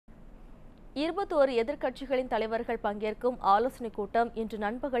21 எதிர்க்கட்சிகளின் தலைவர்கள் பங்கேற்கும் ஆலோசனைக் கூட்டம் இன்று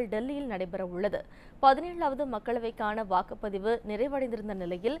நண்பகல் டெல்லியில் நடைபெறவுள்ளது. 17வது மக்களவைக்கான வாக்குப்பதிவு நிறைவடைந்திருந்த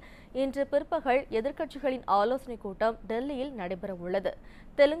நிலையில் இன்று பிற்பகல் எதிர்க்கட்சிகளின் ஆலோசனைக் கூட்டம் டெல்லியில் நடைபெறவுள்ளது.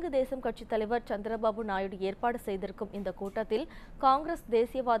 தெலுங்கு தேசம் கட்சித் தலைவர் சந்திரபாபு நாயுடு ஏற்பாடு செய்திருக்கும் இந்த கூட்டத்தில் காங்கிரஸ்,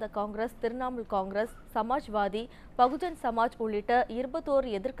 தேசியவாத காங்கிரஸ், திரிணாமுல் காங்கிரஸ், சமாஜ்வாதி, பகுஜன் சமாஜ் உள்ளிட்ட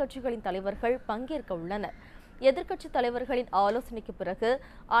 21 எதிர்க்கட்சிகளின் தலைவர்கள் பங்கேற்க உள்ளனர். எதிர்க்கட்சித் தலைவர்களின் ஆலோசனைக்கு பிறகு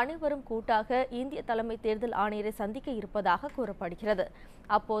அனைவரும் கூட்டாக இந்திய தலைமை தேர்தல் ஆணையரை சந்திக்க இருப்பதாக கூறப்படுகிறது.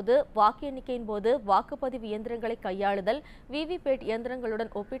 அப்போது வாக்கு எண்ணிக்கையின் போது வாக்குப்பதிவு இயந்திரங்களை கையாளுதல், விவிபேட்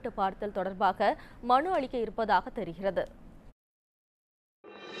இயந்திரங்களுடன் ஒப்பிட்டு பார்த்தல் தொடர்பாக மனு அளிக்க இருப்பதாக தெரிகிறது.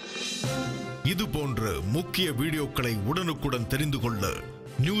 இதுபோன்ற முக்கிய வீடியோக்களை உடனுக்குடன் தெரிந்து கொள்ள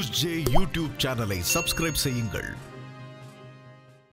NewsJ யூடியூப் சேனலை சப்ஸ்கிரைப் செய்யுங்கள்.